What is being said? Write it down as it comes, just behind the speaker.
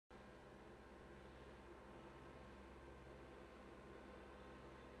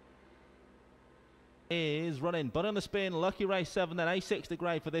is running. Bunny on the spin, Lucky Race 7, then A6 to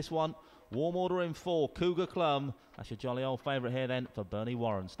grade for this one. Warm order in 4, Cougar Clum. That's your jolly old favourite here then for Bernie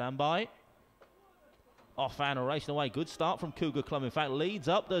Warren. Stand by. Off and racing away. Good start from Cougar Clum. In fact, leads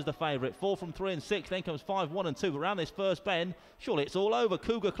up. There's the favourite. 4 from 3 and 6. Then comes 5, 1 and 2. But around this first bend, surely it's all over.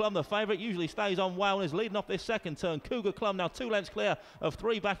 Cougar Clum, the favourite, usually stays on well and is leading off this second turn. Cougar Clum now 2 lengths clear of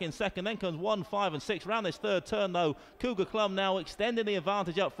 3 back in second. Then comes 1, 5 and 6. Around this third turn, though, Cougar Clum now extending the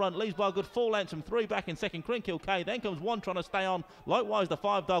advantage up front. Leaves by a good 4 lengths from 3 back in second. Crinkhill K. Then comes 1 trying to stay on. Likewise, the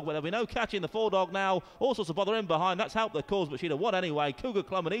 5 dog, but there'll be no catching the 4 dog now. All sorts of bother in behind. That's helped the cause, but she'd have won anyway. Cougar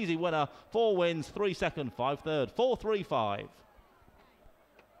Clum, an easy winner. 4 wins, 3 second, 5 third. 4-3-5.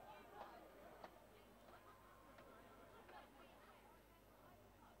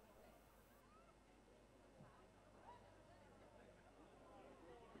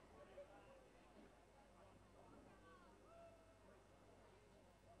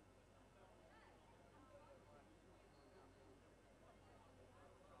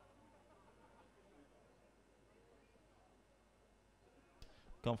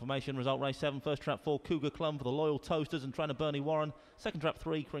 Confirmation result race 7, first trap 4 Cougar Clum for the loyal Toasters and trainer Bernie Warren. Second trap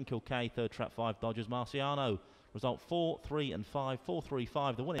 3 Crinkhill K, third trap 5 Dodgers Marciano. Result 4, 3 and 5, 4, 3,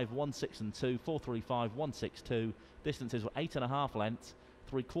 5. The winning of 1, 6 and 2, 4, 3, 5, 1, 6, 2. Distances were 8.5 lengths,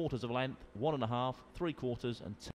 3/4 of length, 1.5, 3/4 and 2.